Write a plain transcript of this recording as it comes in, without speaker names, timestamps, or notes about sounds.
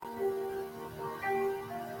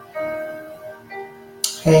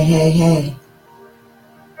Hey, hey, hey.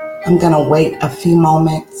 I'm going to wait a few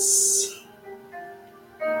moments.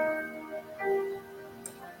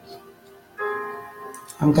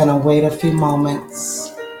 I'm going to wait a few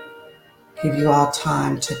moments. Give you all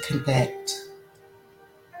time to connect.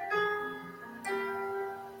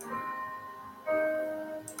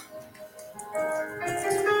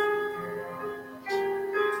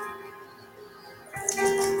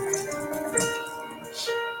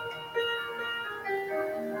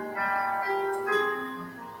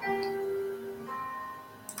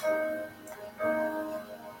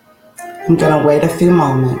 I'm going to wait a few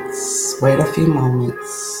moments. Wait a few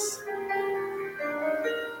moments.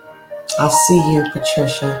 I see you,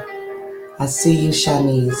 Patricia. I see you,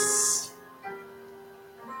 Shanice.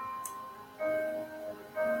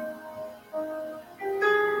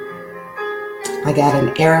 I got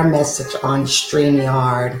an error message on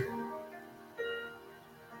StreamYard.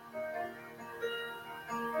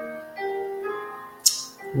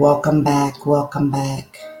 Welcome back. Welcome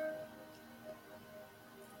back.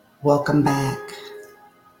 Welcome back.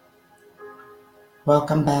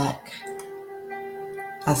 Welcome back.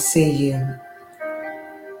 I see you.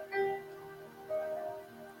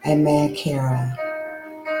 Amen, Kara.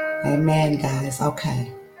 Amen, guys.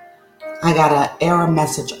 Okay. I got an error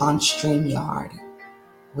message on StreamYard,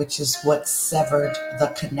 which is what severed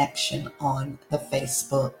the connection on the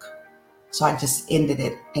Facebook. So I just ended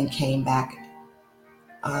it and came back.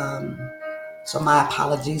 So my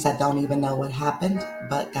apologies. I don't even know what happened,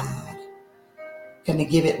 but God. Gonna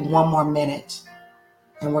give it one more minute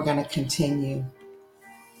and we're gonna continue.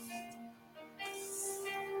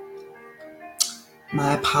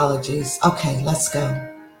 My apologies. Okay, let's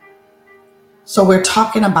go. So we're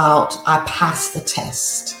talking about I passed the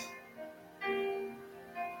test.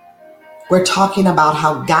 We're talking about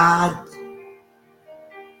how God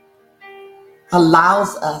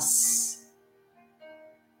allows us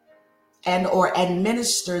and or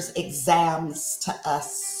administers exams to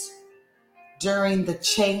us during the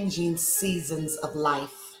changing seasons of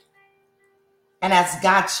life. And as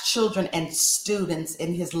God's children and students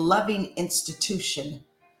in his loving institution,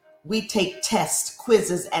 we take tests,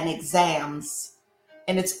 quizzes, and exams.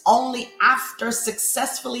 And it's only after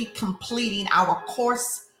successfully completing our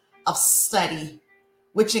course of study,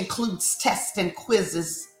 which includes tests and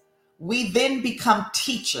quizzes, we then become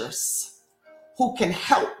teachers who can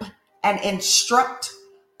help and instruct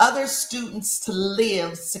other students to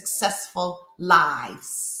live successful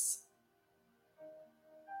lives.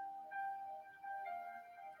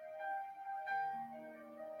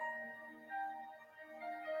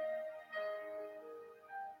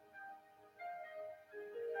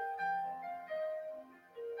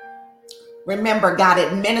 Remember, God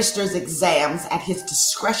administers exams at his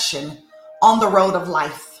discretion on the road of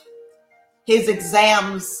life. His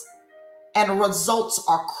exams and results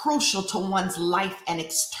are crucial to one's life and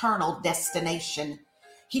external destination.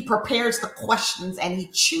 He prepares the questions and he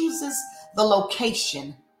chooses the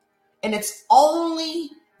location. And it's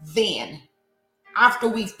only then, after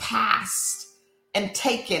we've passed and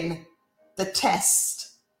taken the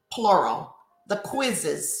test, plural, the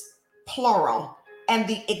quizzes, plural, and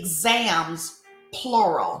the exams,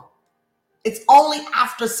 plural. It's only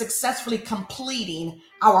after successfully completing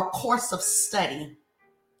our course of study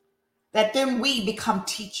that then we become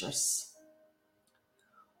teachers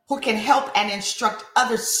who can help and instruct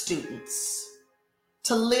other students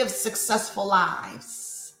to live successful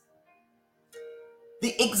lives.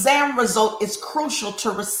 The exam result is crucial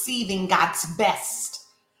to receiving God's best.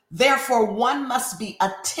 Therefore, one must be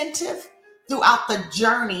attentive throughout the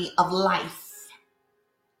journey of life.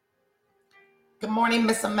 Good morning,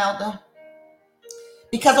 Miss Imelda.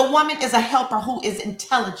 Because a woman is a helper who is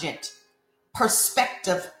intelligent,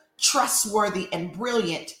 perspective, trustworthy, and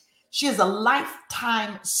brilliant. She is a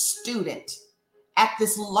lifetime student at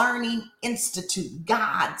this learning institute,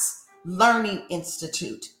 God's learning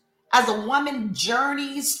institute. As a woman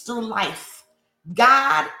journeys through life,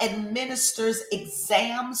 God administers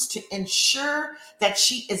exams to ensure that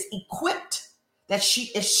she is equipped, that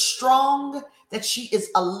she is strong, that she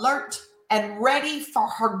is alert and ready for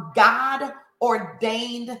her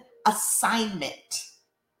God-ordained assignment.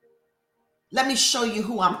 Let me show you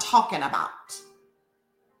who I'm talking about.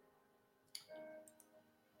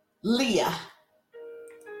 Leah.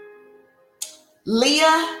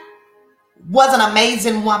 Leah was an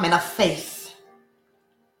amazing woman of faith.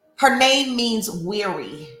 Her name means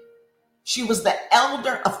weary. She was the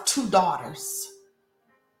elder of 2 daughters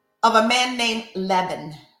of a man named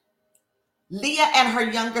Laban. Leah and her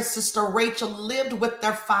younger sister Rachel lived with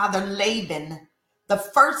their father Laban, The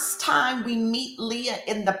first time we meet Leah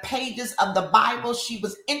in the pages of the Bible, she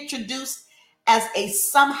was introduced as a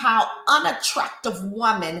somehow unattractive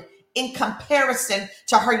woman in comparison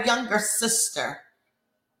to her younger sister.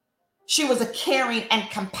 She was a caring and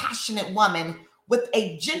compassionate woman with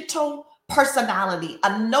a gentle personality,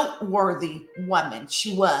 a noteworthy woman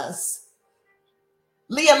she was.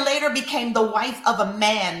 Leah later became the wife of a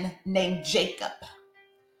man named Jacob.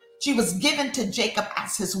 She was given to Jacob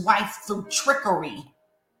as his wife through trickery.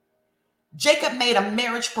 Jacob made a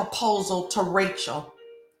marriage proposal to Rachel,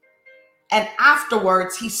 and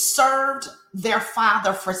afterwards he served their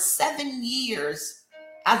father for 7 years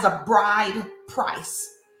as a bride price.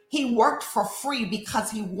 He worked for free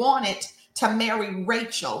because he wanted to marry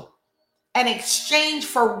Rachel. In exchange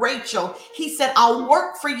for Rachel, he said, I'll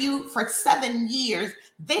work for you for 7 years,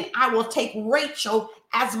 then I will take Rachel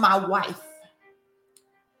as my wife.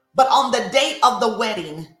 But on the day of the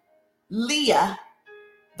wedding, Leah,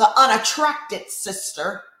 the unattracted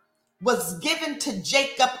sister, was given to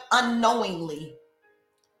Jacob unknowingly.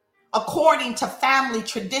 According to family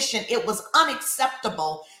tradition, it was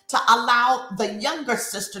unacceptable to allow the younger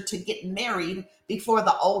sister to get married before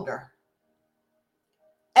the older.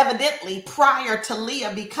 Evidently, prior to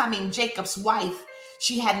Leah becoming Jacob's wife,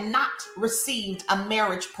 she had not received a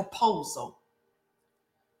marriage proposal.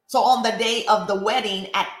 So on the day of the wedding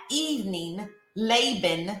at evening,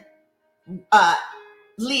 Laban,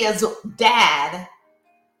 Leah's dad,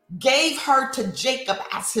 gave her to Jacob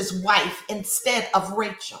as his wife instead of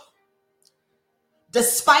Rachel.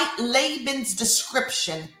 Despite Laban's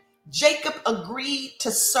description, Jacob agreed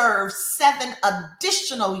to serve 7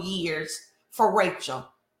 additional years for Rachel.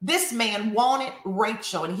 This man wanted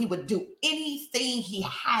Rachel, and he would do anything he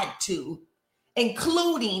had to,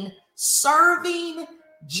 including serving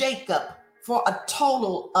Jacob for a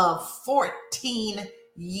total of 14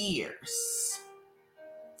 years.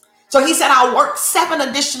 So he said, I'll work 7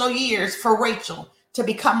 additional years for Rachel to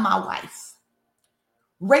become my wife.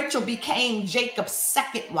 Rachel became Jacob's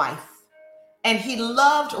second wife, and he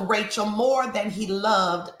loved Rachel more than he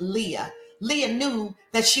loved Leah. Leah knew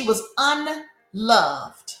that she was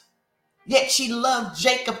unloved, yet she loved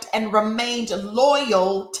Jacob and remained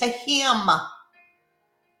loyal to him.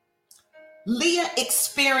 Leah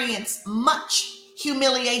experienced much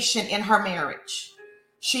humiliation in her marriage.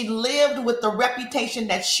 She lived with the reputation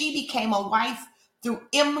that she became a wife through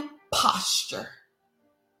imposture.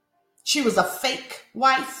 She was a fake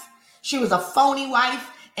wife. She was a phony wife,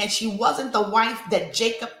 and she wasn't the wife that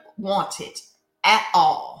Jacob wanted at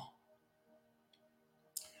all.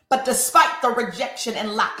 But despite the rejection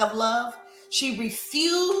and lack of love, she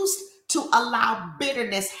refused to allow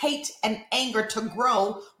bitterness, hate, and anger to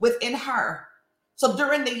grow within her. So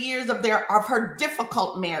during the years of her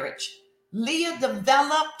difficult marriage, Leah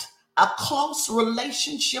developed a close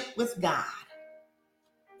relationship with God.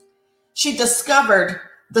 She discovered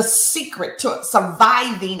the secret to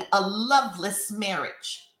surviving a loveless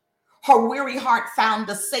marriage. Her weary heart found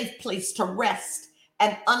a safe place to rest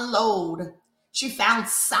and unload. She found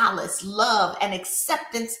solace, love, and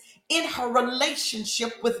acceptance in her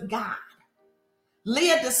relationship with God.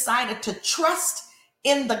 Leah decided to trust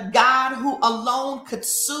in the God who alone could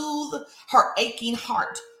soothe her aching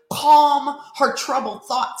heart, calm her troubled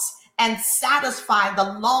thoughts, and satisfy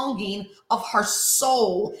the longing of her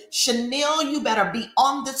soul. Chanel, you better be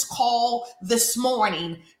on this call this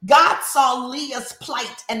morning. God saw Leah's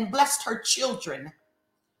plight and blessed her children.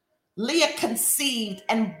 Leah conceived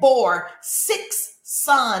and bore 6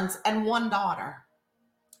 sons and 1 daughter.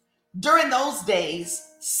 During those days,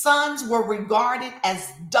 sons were regarded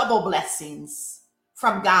as double blessings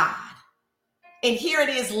from God. And here it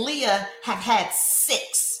is, Leah had had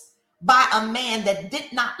 6 by a man that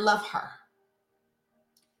did not love her,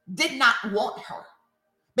 did not want her,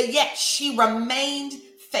 but yet she remained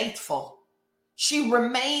faithful. She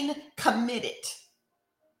remained committed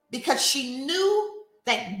because she knew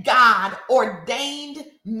that God ordained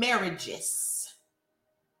marriages.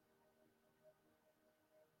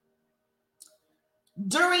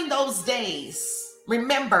 During those days,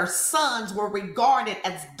 remember, sons were regarded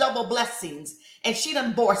as double blessings, and she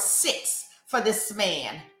done bore 6 for this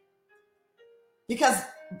man. Because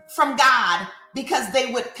from God, because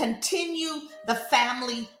they would continue the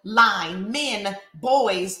family line. Men,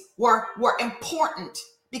 boys were important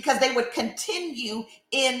because they would continue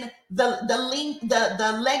in the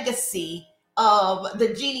legacy of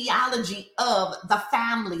the genealogy of the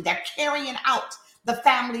family. They're carrying out the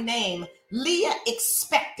family name. Leah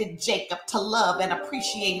expected Jacob to love and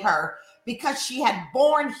appreciate her because she had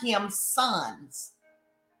borne him sons.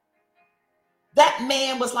 That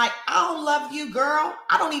man was like, I don't love you, girl.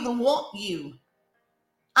 I don't even want you.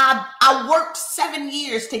 I worked 7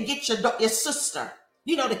 years to get your sister,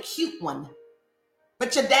 the cute one.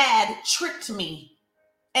 But your dad tricked me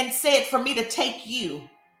and said for me to take you.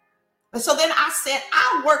 And so then I said,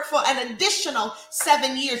 I'll work for an additional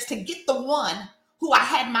 7 years to get the one who I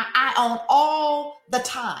had my eye on all the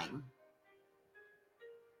time.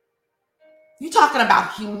 You talking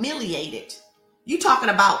about humiliated. You talking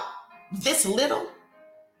about this little.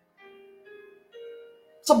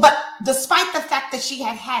 So, but despite the fact that she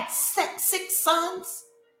had had six sons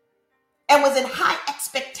and was in high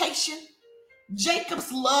expectation,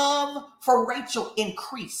 Jacob's love for Rachel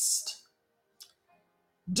increased.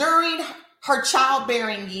 During her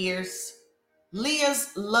childbearing years,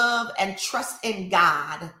 Leah's love and trust in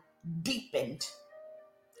God deepened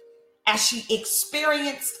as she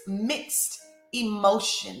experienced mixed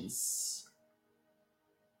emotions.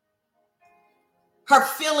 Her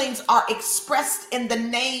feelings are expressed in the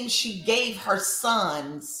names she gave her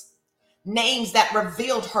sons, names that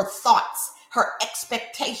revealed her thoughts, her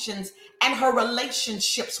expectations, and her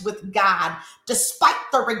relationships with God. Despite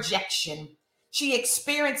the rejection she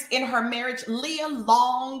experienced in her marriage, Leah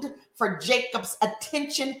longed for Jacob's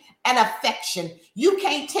attention and affection. You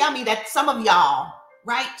can't tell me that some of y'all,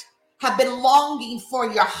 right, have been longing for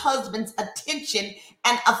your husband's attention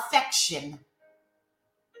and affection.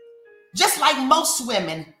 Just like most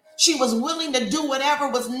women, she was willing to do whatever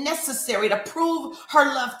was necessary to prove her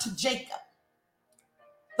love to Jacob.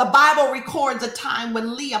 The Bible records a time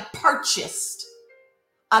when Leah purchased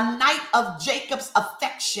a night of Jacob's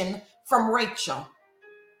affection from Rachel.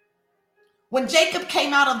 When Jacob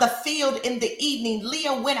came out of the field in the evening,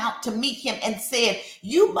 Leah went out to meet him and said,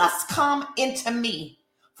 "You must come into me,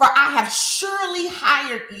 for I have surely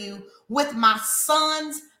hired you with my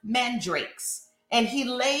son's mandrakes." And he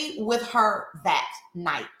lay with her that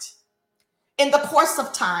night. In the course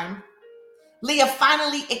of time, Leah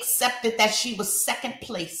finally accepted that she was second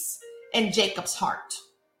place in Jacob's heart.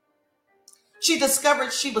 She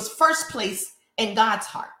discovered she was first place in God's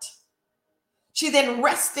heart. She then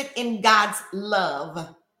rested in God's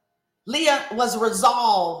love. Leah was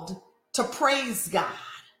resolved to praise God,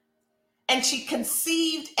 and she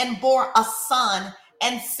conceived and bore a son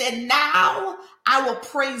and said, "Now I will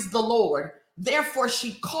praise the Lord." Therefore,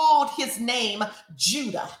 she called his name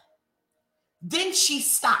Judah. Then she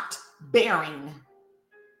stopped bearing.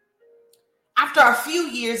 After a few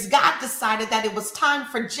years, God decided that it was time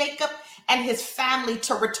for Jacob and his family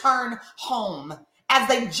to return home. As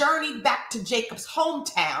they journeyed back to Jacob's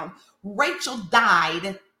hometown, Rachel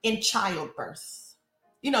died in childbirth.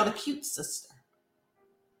 The cute sister.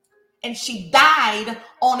 And she died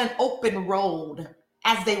on an open road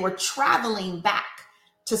as they were traveling back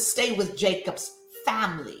to stay with Jacob's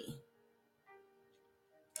family.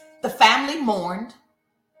 The family mourned,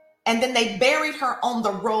 and then they buried her on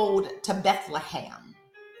the road to Bethlehem.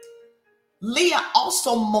 Leah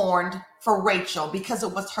also mourned for Rachel because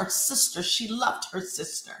it was her sister. She loved her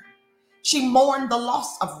sister. She mourned the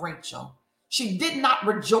loss of Rachel. She did not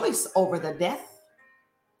rejoice over the death.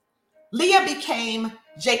 Leah became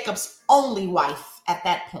Jacob's only wife at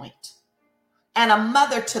that point, and a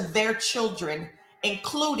mother to their children,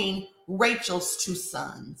 including Rachel's two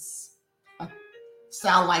sons.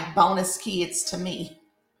 Sound like bonus kids to me.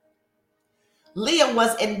 Leah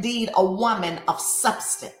was indeed a woman of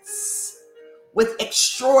substance with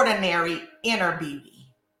extraordinary inner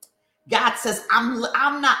beauty. God says, I'm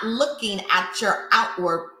not looking at your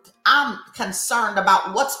outward. I'm concerned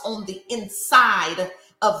about what's on the inside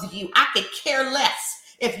of you. I could care less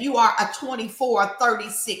if you are a 24,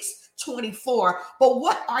 36, 24, but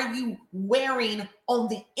what are you wearing on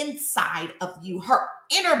the inside of you? Her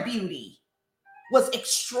inner beauty was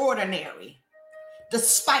extraordinary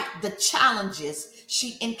despite the challenges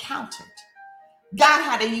she encountered. God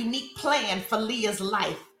had a unique plan for Leah's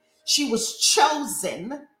life. She was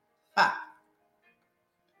chosen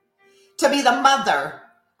to be the mother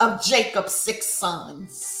of Jacob's 6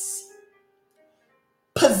 sons,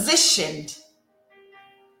 positioned,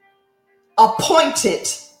 appointed,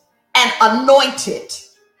 and anointed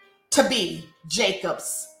to be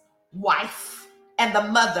Jacob's wife and the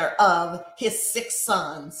mother of his 6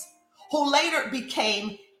 sons, who later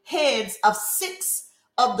became heads of 6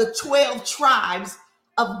 of the 12 tribes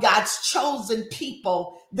of God's chosen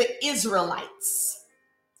people, the Israelites.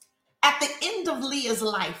 At the end of Leah's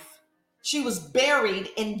life, she was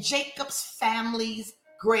buried in Jacob's family's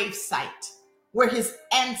gravesite, where his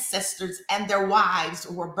ancestors and their wives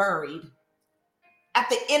were buried. At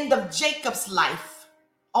the end of Jacob's life,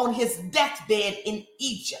 on his deathbed in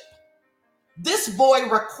Egypt, this boy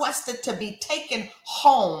requested to be taken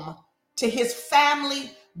home to his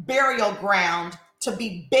family burial ground to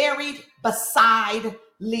be buried beside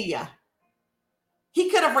Leah. He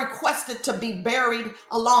could have requested to be buried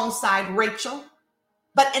alongside Rachel,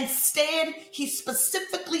 but instead he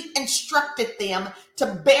specifically instructed them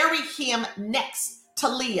to bury him next to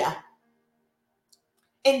Leah.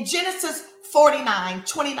 In Genesis 49,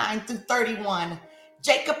 29 through 31,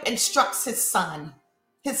 Jacob instructs his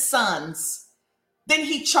sons. Then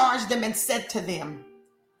he charged them and said to them,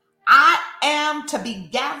 I am to be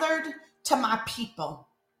gathered to my people.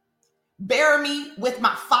 Bury me with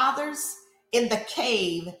my fathers in the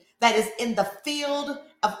cave that is in the field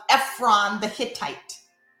of Ephron the Hittite.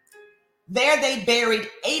 There they buried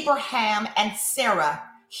Abraham and Sarah,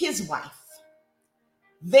 his wife.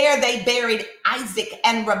 There they buried Isaac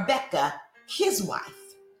and Rebekah, his wife.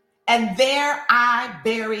 And there I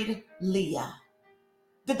buried Leah.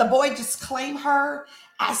 Did the boy just claim her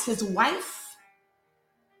as his wife?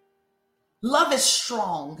 Love is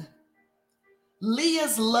strong.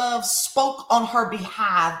 Leah's love spoke on her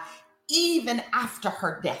behalf even after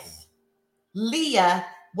her death. Leah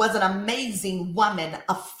was an amazing woman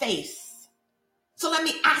of faith. So let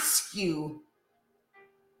me ask you,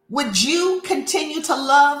 would you continue to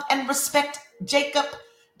love and respect Jacob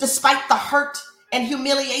despite the hurt and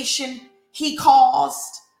humiliation he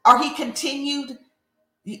caused or he continued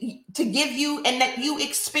to give you and that you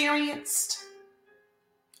experienced?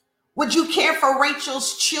 Would you care for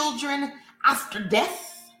Rachel's children after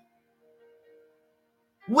death?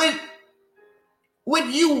 Would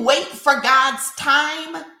you wait for God's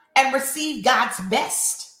time and receive God's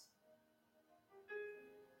best?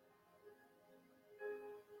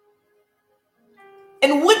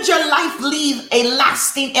 And would your life leave a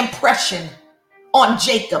lasting impression on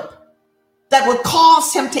Jacob that would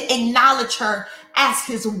cause him to acknowledge her as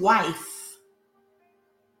his wife?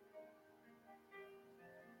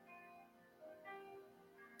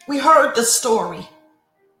 We heard the story.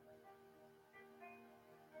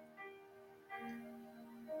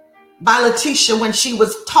 By Letitia when she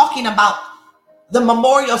was talking about the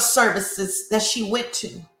memorial services that she went to,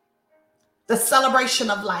 the celebration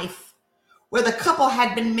of life, where the couple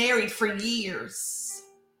had been married for years.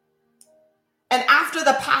 And after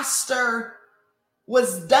the pastor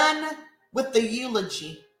was done with the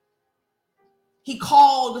eulogy, he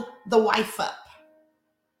called the wife up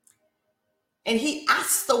and he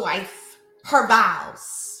asked the wife her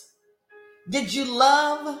vows. Did you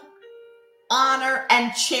love, honor,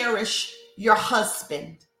 and cherish your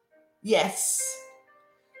husband? Yes.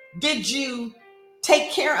 Did you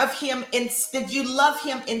take care of him? Did you love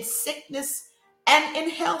him in sickness and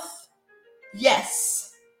in health?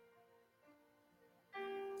 Yes.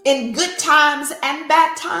 In good times and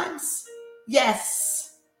bad times?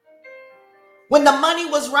 Yes. When the money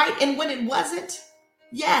was right and when it wasn't?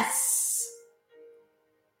 Yes.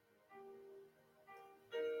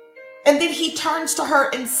 And then he turns to her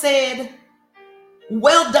and said,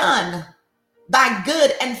 well done, thy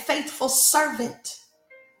good and faithful servant.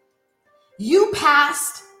 You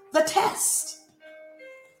passed the test.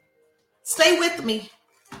 Stay with me.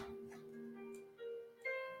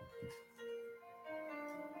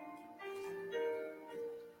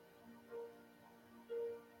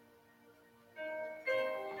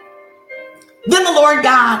 Then the Lord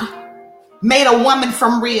God made a woman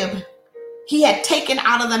from rib he had taken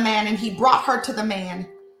out of the man, and he brought her to the man.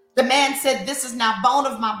 The man said, this is now bone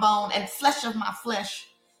of my bone and flesh of my flesh.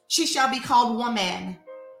 She shall be called woman,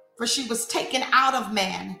 for she was taken out of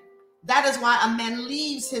man. That is why a man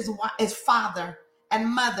leaves his father and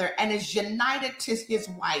mother and is united to his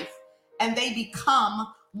wife, and they become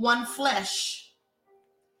one flesh.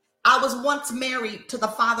 I was once married to the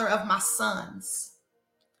father of my sons.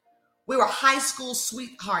 We were high school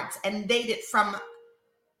sweethearts and dated from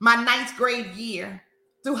my 9th grade year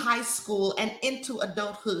through high school and into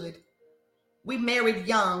adulthood. We married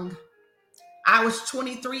young. I was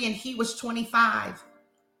 23 and he was 25.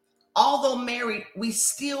 Although married, we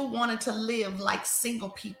still wanted to live like single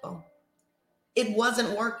people. It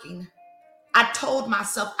wasn't working. I told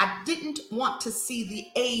myself I didn't want to see the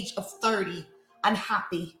age of 30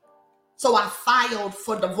 unhappy. So I filed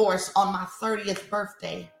for divorce on my 30th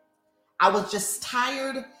birthday. I was just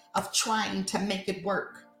tired of trying to make it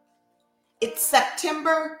work. It's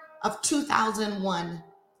September of 2001,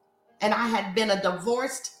 and I had been a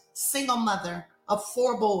divorced single mother of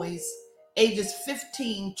 4 boys, ages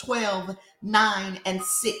 15, 12, 9, and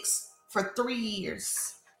 6 for 3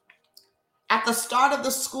 years. At the start of the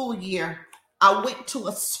school year, I went to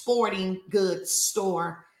a sporting goods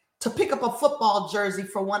store to pick up a football jersey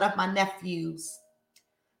for one of my nephews.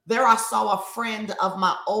 There I saw a friend of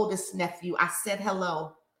my oldest nephew. I said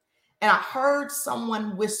hello, and I heard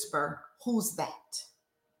someone whisper, Who's that?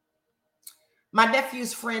 My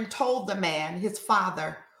nephew's friend told the man, his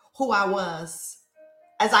father, who I was.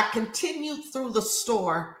 As I continued through the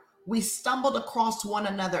store, we stumbled across one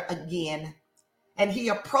another again, and he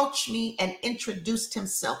approached me and introduced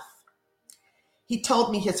himself. He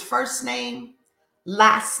told me his first name,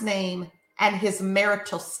 last name, and his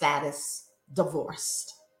marital status,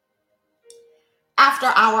 divorced. After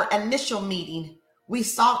our initial meeting, we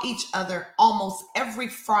saw each other almost every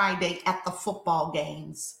Friday at the football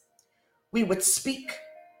games. We would speak,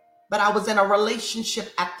 but I was in a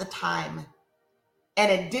relationship at the time,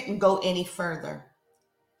 and it didn't go any further.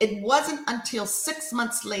 It wasn't until 6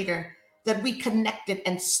 months later that we connected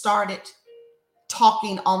and started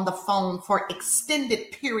talking on the phone for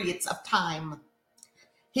extended periods of time.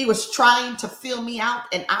 He was trying to fill me out,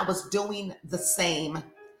 and I was doing the same.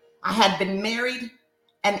 I had been married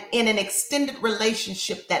and in an extended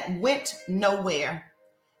relationship that went nowhere,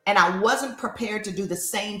 and I wasn't prepared to do the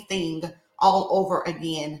same thing all over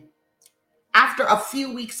again. After a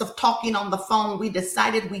few weeks of talking on the phone, we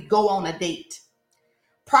decided we'd go on a date.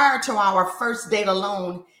 Prior to our first date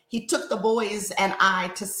alone, he took the boys and I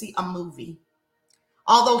to see a movie.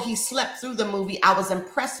 Although he slept through the movie, I was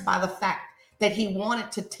impressed by the fact that he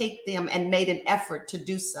wanted to take them and made an effort to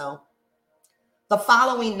do so. The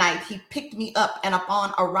following night, he picked me up and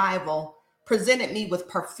upon arrival, presented me with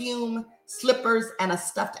perfume, slippers, and a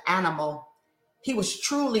stuffed animal. He was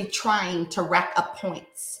truly trying to rack up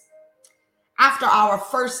points. After our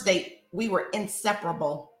first date, we were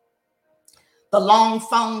inseparable. The long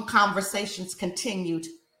phone conversations continued,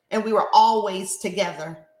 and we were always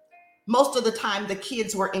together. Most of the time, the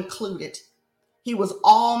kids were included. He was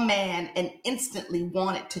all man and instantly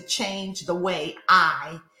wanted to change the way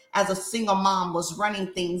I, as a single mom, was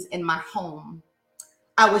running things in my home.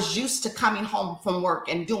 I was used to coming home from work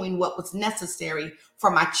and doing what was necessary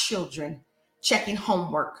for my children, checking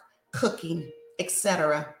homework, cooking,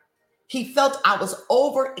 etc. He felt I was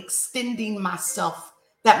overextending myself,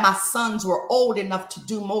 that my sons were old enough to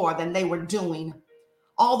do more than they were doing.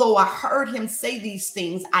 Although I heard him say these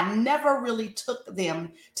things, I never really took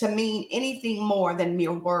them to mean anything more than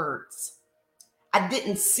mere words. I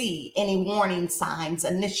didn't see any warning signs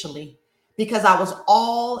initially because I was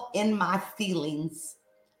all in my feelings.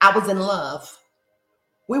 I was in love.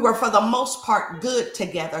 We were for the most part good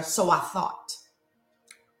together, so I thought.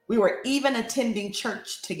 We were even attending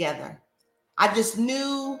church together. I just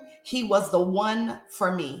knew he was the one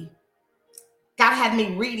for me. God had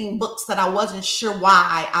me reading books that I wasn't sure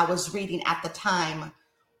why I was reading at the time.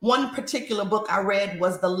 One particular book I read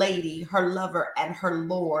was The Lady, Her Lover, and Her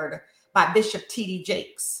Lord by Bishop T.D.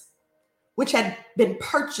 Jakes, which had been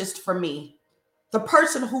purchased for me. The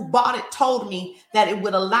person who bought it told me that it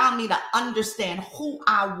would allow me to understand who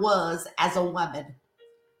I was as a woman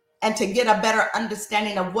and to get a better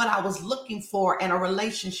understanding of what I was looking for in a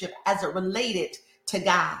relationship as it related to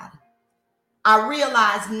God. I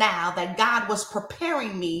realize now that God was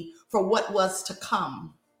preparing me for what was to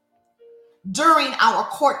come. During our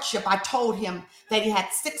courtship, I told him that he had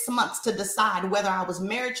 6 months to decide whether I was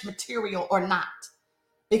marriage material or not,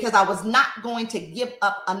 because I was not going to give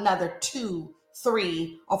up another 2,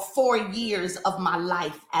 3, or 4 years of my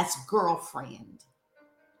life as girlfriend.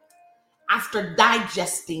 After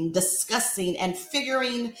digesting, discussing, and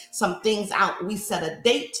figuring some things out, we set a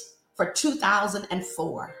date for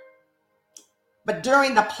 2004. But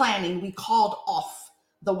during the planning, we called off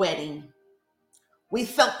the wedding. We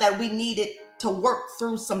felt that we needed to work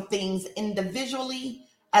through some things individually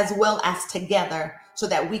as well as together so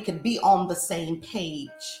that we could be on the same page.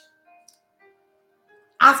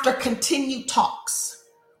 After continued talks,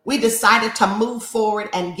 we decided to move forward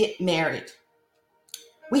and get married.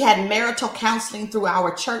 We had marital counseling through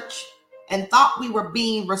our church and thought we were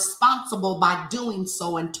being responsible by doing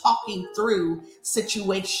so and talking through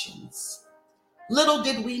situations. Little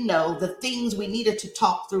did we know the things we needed to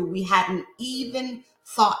talk through we hadn't even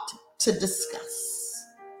thought to discuss.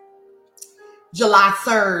 July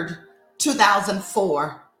 3rd,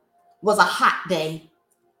 2004 was a hot day.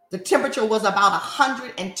 The temperature was about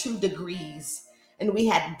 102 degrees, and we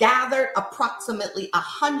had gathered approximately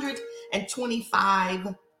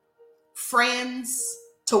 125 friends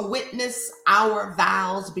to witness our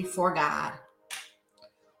vows before God.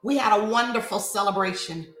 We had a wonderful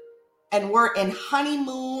celebration and were in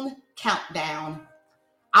honeymoon countdown.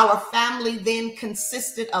 Our family then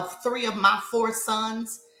consisted of 3 of my 4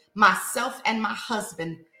 sons, myself, and my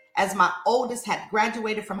husband, as my oldest had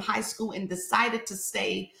graduated from high school and decided to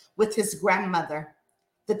stay with his grandmother.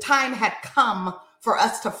 The time had come for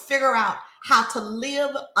us to figure out how to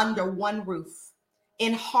live under one roof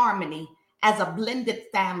in harmony as a blended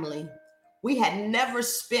family. We had never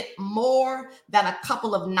spent more than a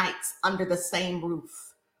couple of nights under the same roof.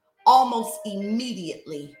 Almost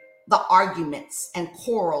immediately, the arguments and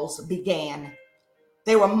quarrels began.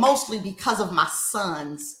 They were mostly because of my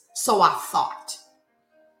sons, so I thought.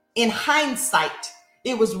 In hindsight,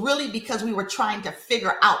 it was really because we were trying to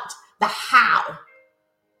figure out the how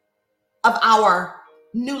of our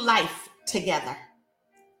new life together.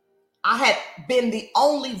 I had been the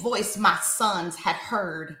only voice my sons had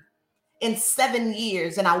heard in 7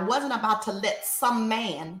 years, and I wasn't about to let some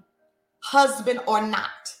man, husband or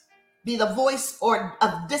not, be the voice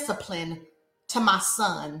of discipline to my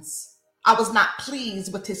sons. I was not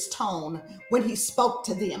pleased with his tone when he spoke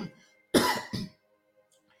to them.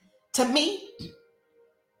 To me,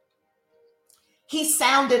 he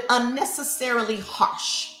sounded unnecessarily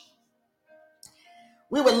harsh.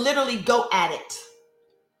 We would literally go at it.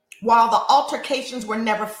 While the altercations were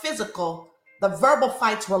never physical, the verbal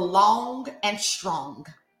fights were long and strong.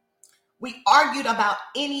 We argued about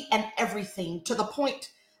any and everything to the point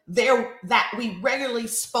that we regularly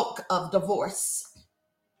spoke of divorce.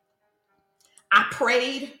 I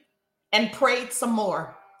prayed and prayed some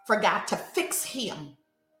more for God to fix him.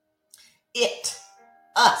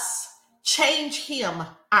 Us, change him,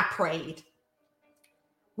 I prayed.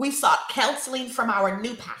 We sought counseling from our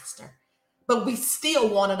new pastor, but we still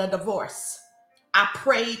wanted a divorce. I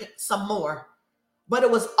prayed some more, but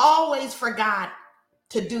it was always for God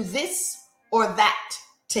to do this or that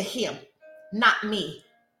to him, not me.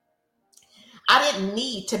 I didn't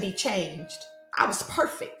need to be changed. I was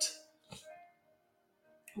perfect.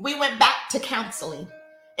 We went back to counseling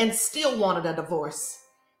and still wanted a divorce.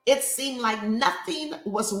 It seemed like nothing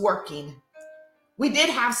was working. We did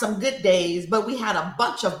have some good days, but we had a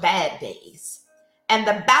bunch of bad days. And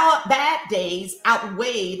the bad days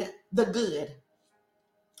outweighed the good.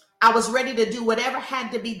 I was ready to do whatever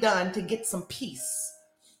had to be done to get some peace.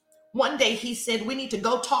 One day he said, we need to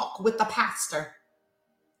go talk with the pastor.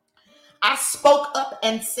 I spoke up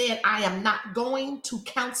and said, I am not going to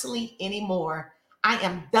counseling anymore. I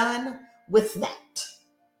am done with that.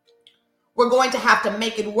 We're going to have to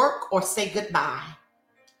make it work or say goodbye.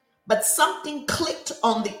 But something clicked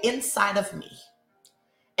on the inside of me.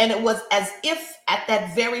 And it was as if at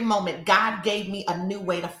that very moment, God gave me a new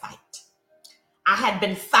way to fight. I had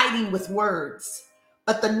been fighting with words,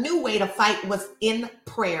 but the new way to fight was in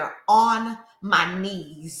prayer, on my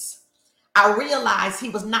knees. I realized he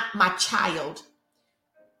was not my child.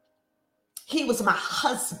 He was my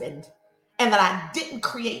husband, and that I didn't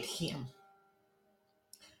create him.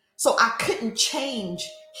 So I couldn't change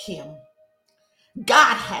him.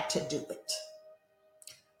 God had to do it.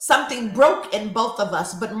 Something broke in both of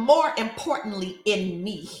us, but more importantly, in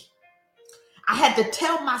me. I had to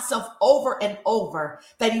tell myself over and over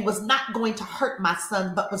that he was not going to hurt my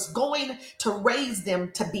son, but was going to raise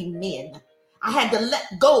them to be men. I had to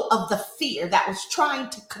let go of the fear that was trying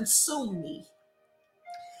to consume me.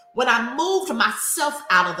 When I moved myself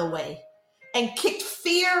out of the way and kicked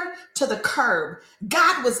fear to the curb,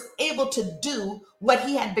 God was able to do what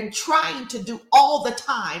he had been trying to do all the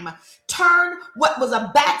time, turn what was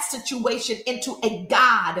a bad situation into a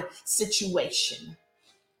God situation.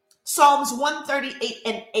 Psalms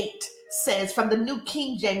 138:8 says from the New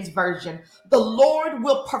King James Version, the Lord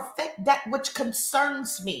will perfect that which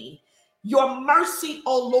concerns me. Your mercy,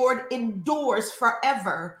 O Lord, endures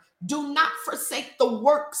forever. Do not forsake the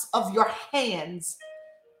works of your hands.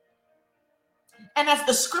 And as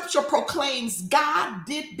the scripture proclaims, God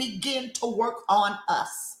did begin to work on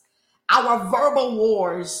us. Our verbal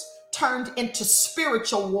wars turned into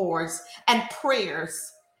spiritual wars and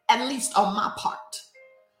prayers, at least on my part.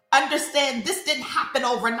 Understand, this didn't happen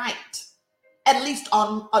overnight. At least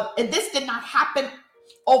this did not happen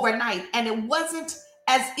overnight. And it wasn't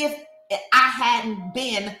as if I hadn't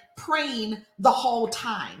been praying the whole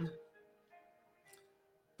time.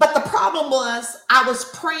 But the problem was I was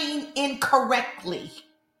praying incorrectly.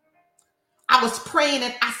 I was praying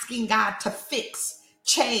and asking God to fix,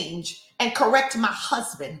 change, and correct my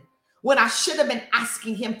husband when I should have been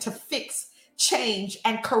asking him to fix, change,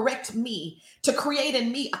 and correct me, to create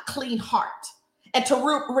in me a clean heart and to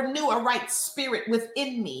renew a right spirit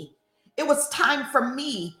within me. It was time for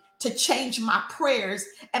me to change my prayers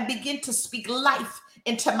and begin to speak life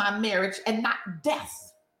into my marriage and not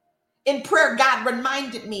death. In prayer, God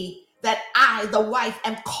reminded me that I, the wife,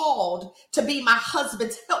 am called to be my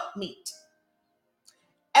husband's helpmeet.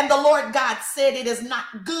 And the Lord God said, it is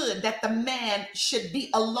not good that the man should be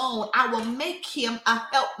alone. I will make him a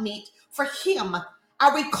helpmeet for him.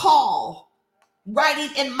 I recall writing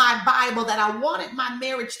in my Bible that I wanted my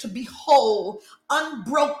marriage to be whole,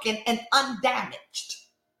 unbroken, and undamaged.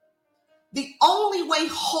 The only way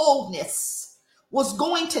wholeness was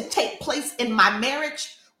going to take place in my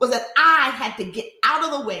marriage was that I had to get out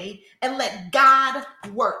of the way and let God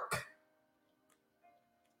work.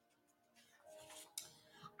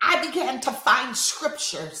 I began to find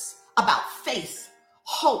scriptures about faith,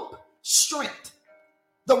 hope, strength,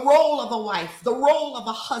 the role of a wife, the role of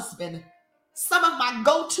a husband. Some of my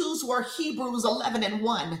go-tos were Hebrews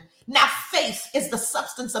 11:1. Now faith is the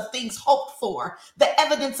substance of things hoped for, the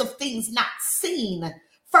evidence of things not seen.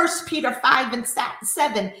 1 Peter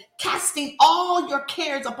 5:7, casting all your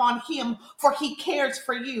cares upon him, for he cares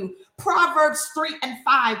for you. Proverbs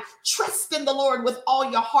 3:5, trust in the Lord with all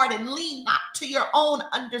your heart and lean not to your own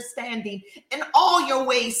understanding. In all your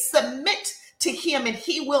ways submit to him and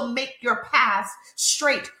he will make your paths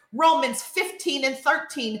straight. Romans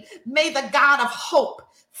 15:13, may the God of hope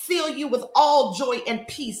fill you with all joy and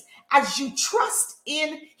peace as you trust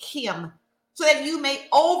in him, so that you may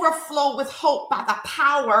overflow with hope by the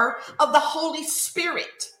power of the Holy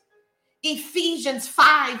Spirit. Ephesians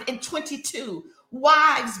 5:22,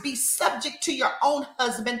 wives, be subject to your own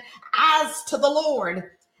husband as to the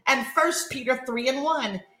Lord. And 1 Peter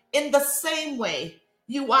 3:1, in the same way,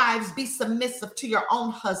 you wives, be submissive to your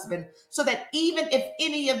own husband, so that even if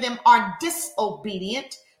any of them are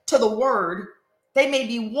disobedient to the word, they may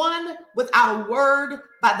be won without a word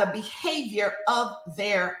by the behavior of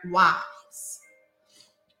their wives.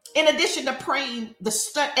 In addition to praying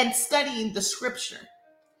and studying the scripture,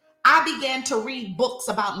 I began to read books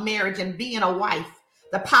about marriage and being a wife.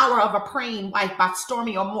 The Power of a Praying Wife by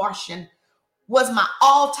Stormy O'Martian was my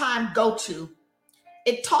all-time go-to.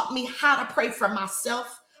 It taught me how to pray for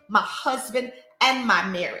myself, my husband, and my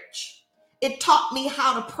marriage. It taught me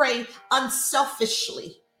how to pray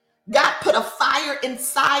unselfishly. God put a fire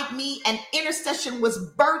inside me and intercession was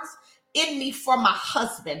birthed in me for my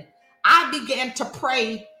husband. I began to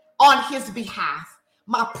pray on his behalf.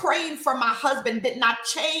 My praying for my husband did not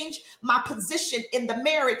change my position in the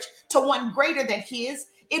marriage to one greater than his.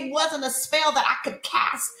 It wasn't a spell that I could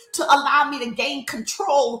cast to allow me to gain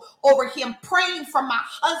control over him. Praying for my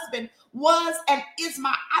husband was and is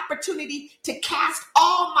my opportunity to cast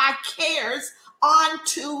all my cares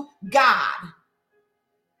onto God,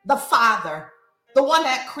 the Father, the one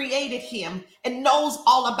that created him and knows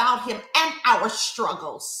all about him and our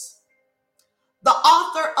struggles. The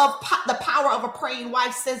author of The Power of a Praying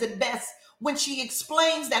Wife says it best when she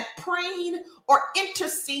explains that praying or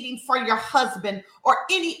interceding for your husband or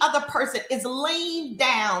any other person is laying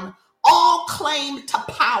down all claim to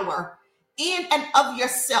power in and of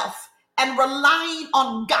yourself and relying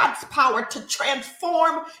on God's power to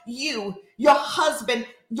transform you, your husband,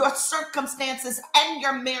 your circumstances, and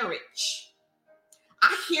your marriage.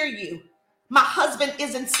 I hear you. My husband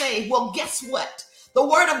isn't saved. Well, guess what? The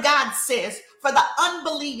word of God says, for the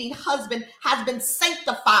unbelieving husband has been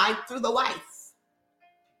sanctified through the wife.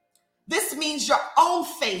 This means your own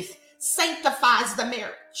faith sanctifies the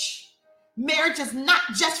marriage. Marriage is not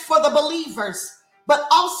just for the believers, but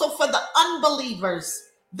also for the unbelievers.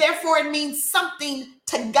 Therefore, it means something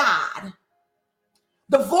to God.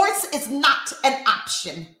 Divorce is not an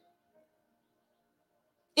option.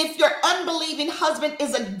 If your unbelieving husband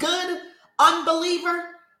is a good unbeliever,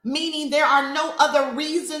 meaning there are no other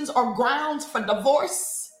reasons or grounds for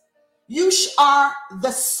divorce, you are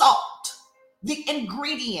the salt, the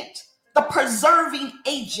ingredient, the preserving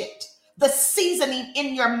agent, the seasoning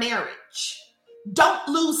in your marriage. Don't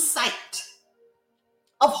lose sight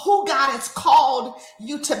of who God has called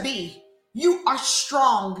you to be. You are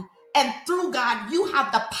strong, and through God, you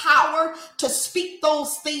have the power to speak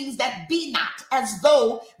those things that be not as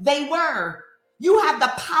though they were. You have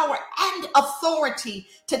the power and authority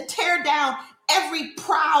to tear down every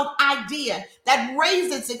proud idea that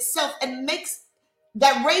raises itself against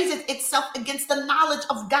the knowledge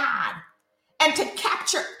of God, and to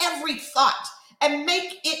capture every thought and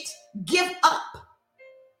make it give up.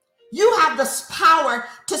 You have this power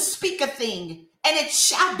to speak a thing and it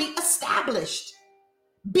shall be established.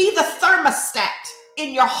 Be the thermostat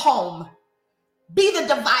in your home. Be the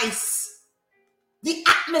device, the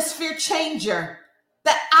atmosphere changer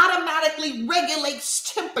that automatically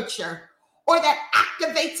regulates temperature or that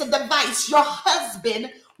activates a device, your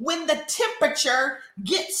husband, when the temperature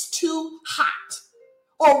gets too hot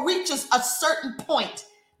or reaches a certain point.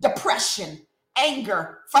 Depression,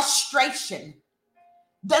 anger, frustration.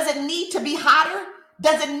 Does it need to be hotter?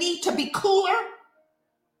 Does it need to be cooler?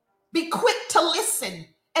 Be quick to listen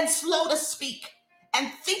and slow to speak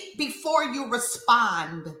and think before you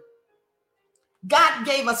respond. God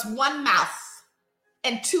gave us one mouth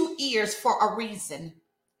and two ears for a reason.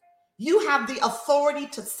 You have the authority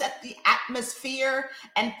to set the atmosphere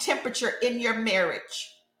and temperature in your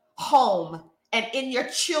marriage, home, and in your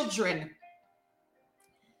children.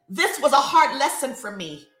 This was a hard lesson for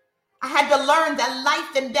me. I had to learn that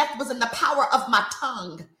life and death was in the power of my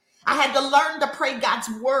tongue. I had to learn to pray God's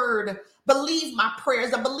word, believe my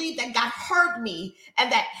prayers, and believe that God heard me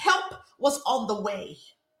and that help was on the way.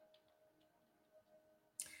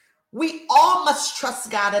 We all must trust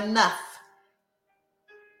God enough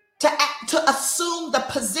to assume the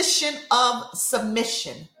position of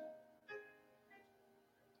submission.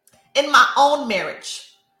 In my own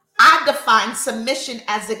marriage, I define submission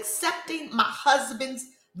as accepting my husband's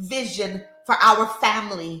vision for our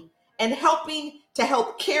family and helping to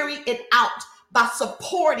help carry it out by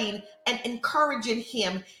supporting and encouraging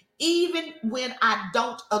him even when I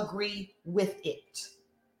don't agree with it.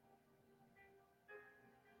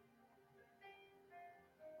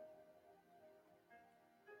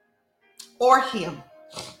 Or him.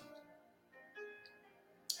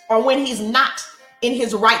 Or when he's not in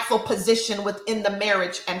his rightful position within the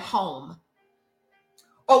marriage and home.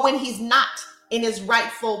 Or when he's not in his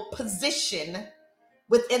rightful position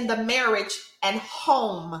within the marriage and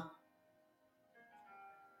home.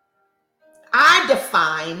 I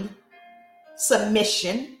define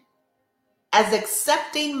submission as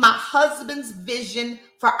accepting my husband's vision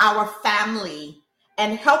for our family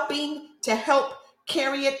and helping to help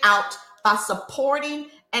carry it out by supporting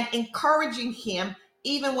and encouraging him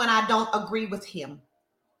even when I don't agree with him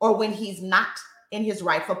or when he's not in his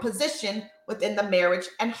rightful position within the marriage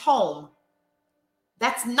and home.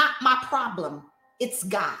 That's not my problem. It's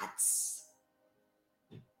God's.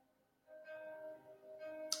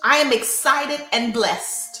 I am excited and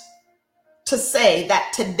blessed to say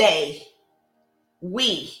that today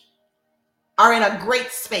we are in a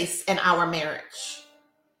great space in our marriage.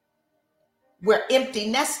 We're empty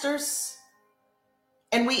nesters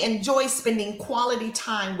and we enjoy spending quality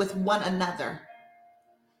time with one another.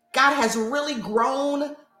 God has really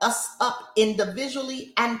grown us up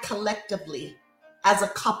individually and collectively as a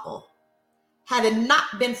couple. Had it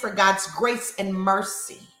not been for God's grace and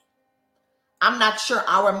mercy, I'm not sure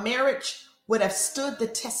our marriage would have stood the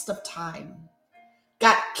test of time.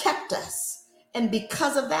 God kept us, and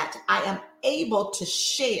because of that, I am able to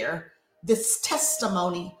share this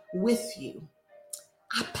testimony with you.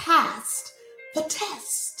 I passed the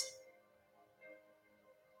test.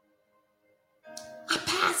 I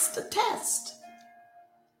passed the test.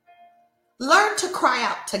 Learn to cry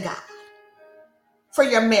out to God for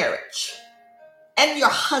your marriage and your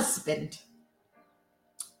husband.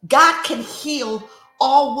 God can heal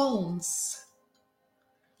all wounds,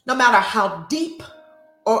 no matter how deep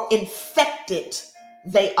or infected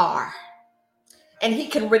they are. And he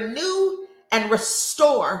can renew and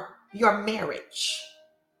restore your marriage.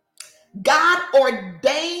 God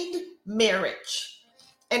ordained marriage.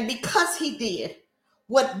 And because he did,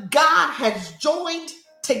 what God has joined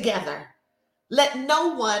together, let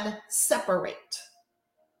no one separate.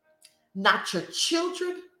 Not your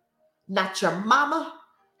children, not your mama,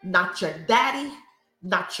 not your daddy,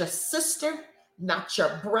 not your sister, not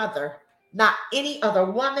your brother, not any other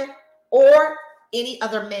woman or any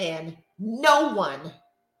other man. No one.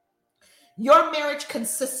 Your marriage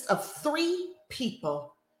consists of 3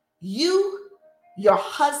 people: you, your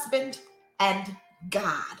husband, and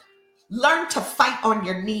God. Learn to fight on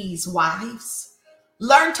your knees, wives.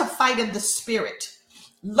 Learn to fight in the spirit.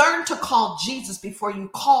 Learn to call Jesus before you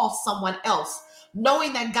call someone else,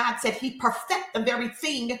 knowing that God said he perfect the very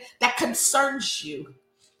thing that concerns you.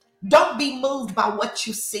 Don't be moved by what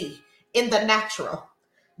you see in the natural.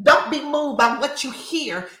 Don't be moved by what you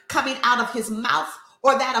hear coming out of his mouth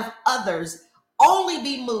or that of others. Only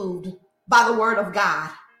be moved by the word of God.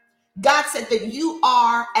 God said that you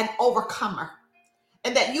are an overcomer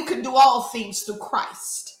and that you can do all things through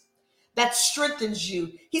Christ that strengthens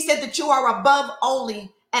you. He said that you are above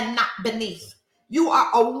only and not beneath. You are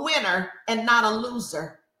a winner and not a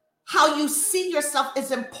loser. How you see yourself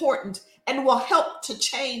is important and will help to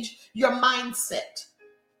change your mindset.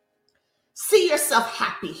 See yourself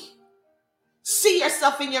happy. See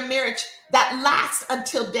yourself in your marriage that lasts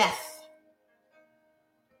until death.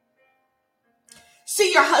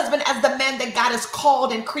 See your husband as the man that God has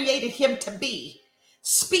called and created him to be.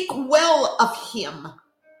 Speak well of him.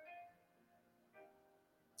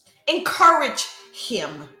 Encourage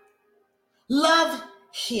him. Love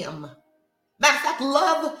him. Matter of fact,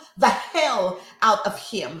 love the hell out of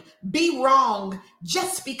him. Be wrong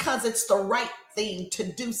just because it's the right thing to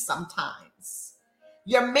do sometimes.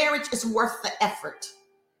 Your marriage is worth the effort.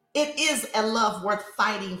 It is a love worth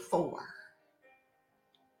fighting for.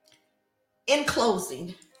 In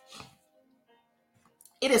closing,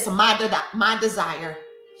 It is my desire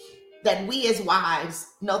that we as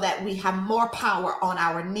wives know that we have more power on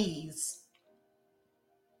our knees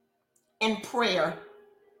in prayer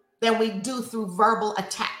than we do through verbal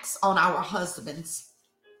attacks on our husbands.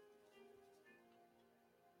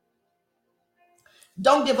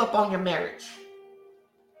 Don't give up on your marriage.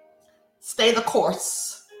 Stay the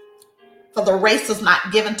course, for the race is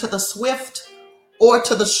not given to the swift or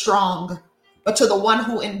to the strong, but to the one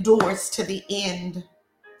who endures to the end.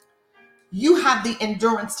 You have the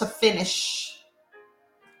endurance to finish,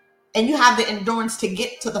 and you have the endurance to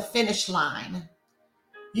get to the finish line.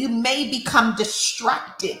 You may become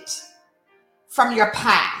distracted from your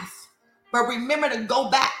path, but remember to go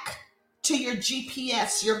back to your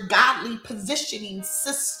GPS, your godly positioning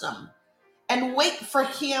system, and wait for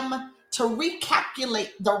him to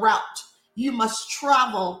recalculate the route you must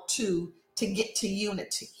travel to get to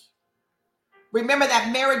unity. Remember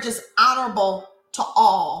that marriage is honorable to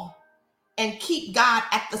all, and keep God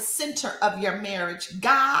at the center of your marriage.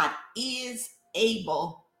 God is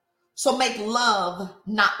able. So make love,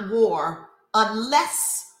 not war,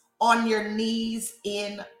 unless on your knees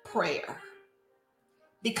in prayer.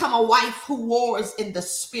 Become a wife who wars in the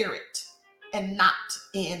spirit and not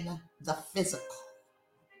in the physical.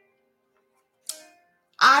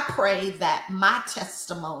 I pray that my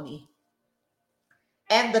testimony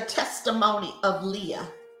and the testimony of Leah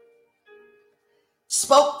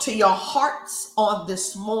spoke to your hearts on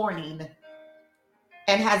this morning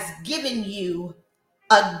and has given you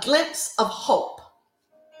a glimpse of hope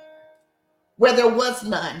where there was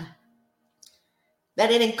none,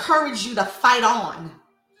 that it encouraged you to fight on,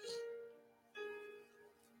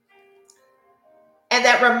 and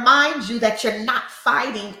that reminds you that you're not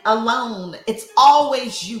fighting alone. It's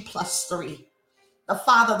always you plus three, the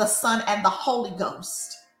Father, the Son, and the Holy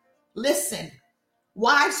Ghost. Listen,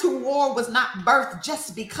 Wives Who War was not birthed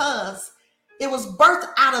just because. It was birthed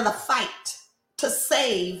out of the fight to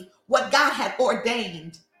save what God had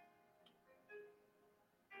ordained.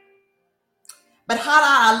 But had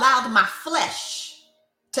I allowed my flesh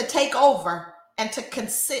to take over and to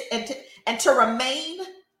consider and to remain,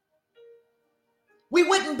 we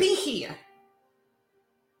wouldn't be here.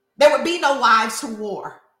 There would be no Wives Who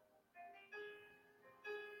War.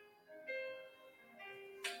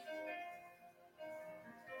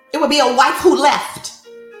 It would be a wife who left.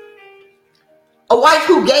 A wife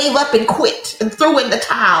who gave up and quit and threw in the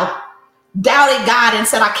towel, doubted God and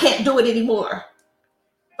said, I can't do it anymore.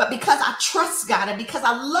 But because I trust God and because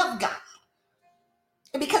I love God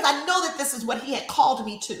and because I know that this is what he had called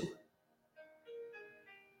me to,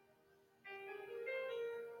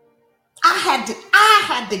 I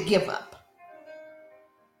had to give up.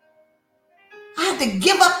 I had to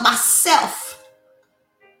give up myself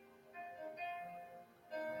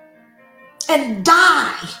and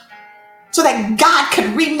die so that God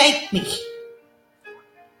could remake me.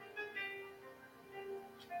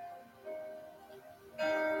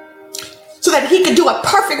 So that he could do a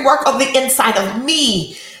perfect work on the inside of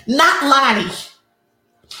me, not Lonnie.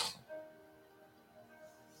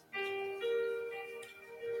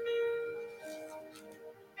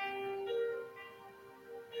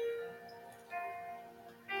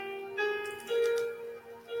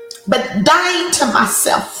 But dying to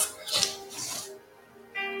myself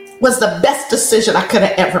was the best decision I could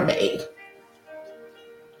have ever made.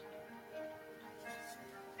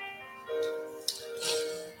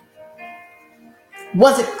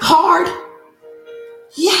 Was it hard?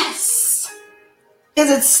 Yes.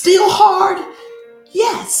 Is it still hard?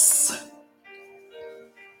 Yes.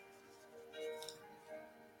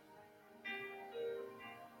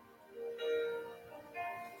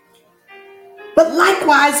 But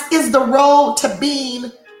likewise is the road to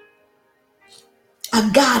being a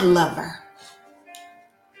God lover.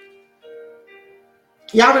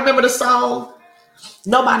 Y'all remember the song?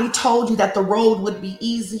 Nobody told you that the road would be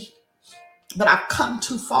easy, but I've come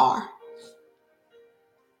too far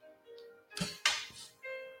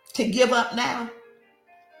to give up now.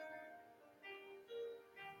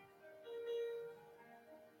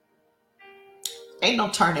 Ain't no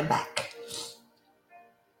turning back.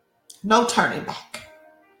 No turning back.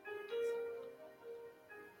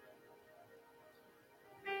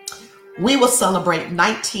 We will celebrate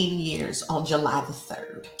 19 years on July the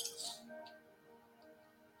 3rd.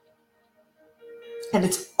 And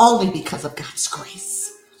it's only because of God's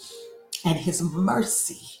grace and his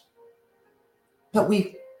mercy that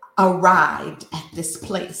we arrived at this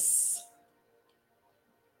place.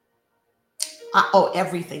 I owe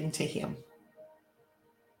everything to him.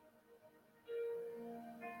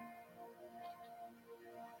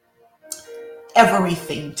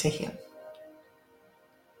 Everything to him.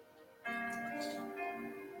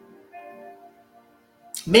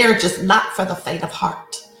 Marriage is not for the faint of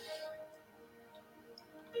heart.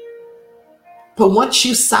 But once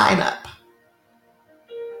you sign up,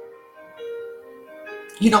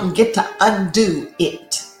 you don't get to undo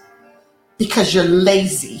it because you're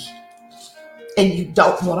lazy and you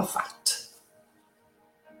don't want to fight.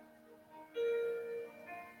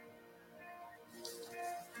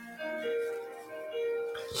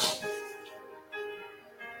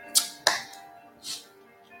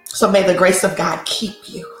 So may the grace of God keep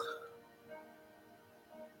you.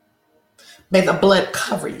 May the blood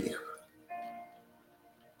cover you.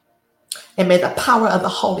 And may the power of the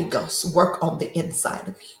Holy Ghost work on the inside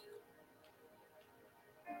of you.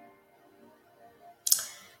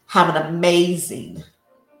 Have an amazing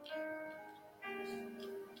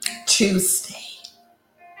Tuesday.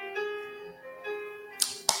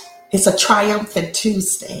 It's a triumphant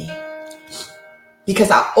Tuesday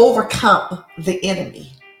because I overcome the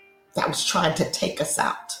enemy that was trying to take us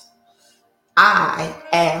out. I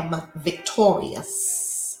am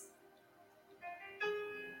victorious.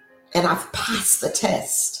 And I've passed the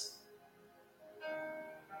test.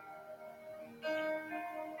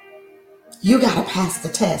 You got to pass the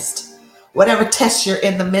test. Whatever test you're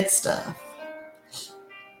in the midst of,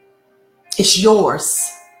 it's yours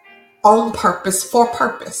on purpose, for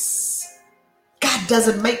purpose. God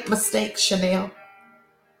doesn't make mistakes, Chanel.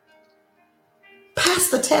 Pass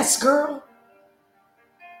the test, girl.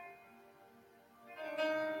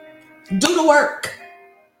 Do the work.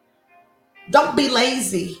 Don't be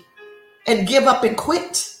lazy and give up and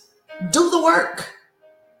quit. Do the work.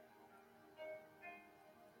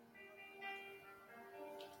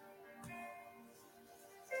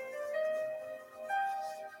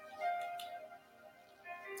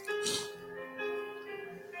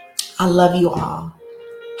 I love you all.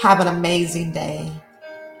 Have an amazing day.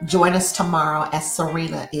 Join us tomorrow as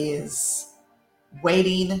Serena is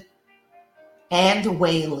waiting and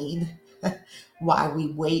wailing while we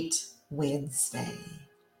wait Wednesday.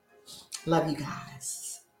 Love you guys.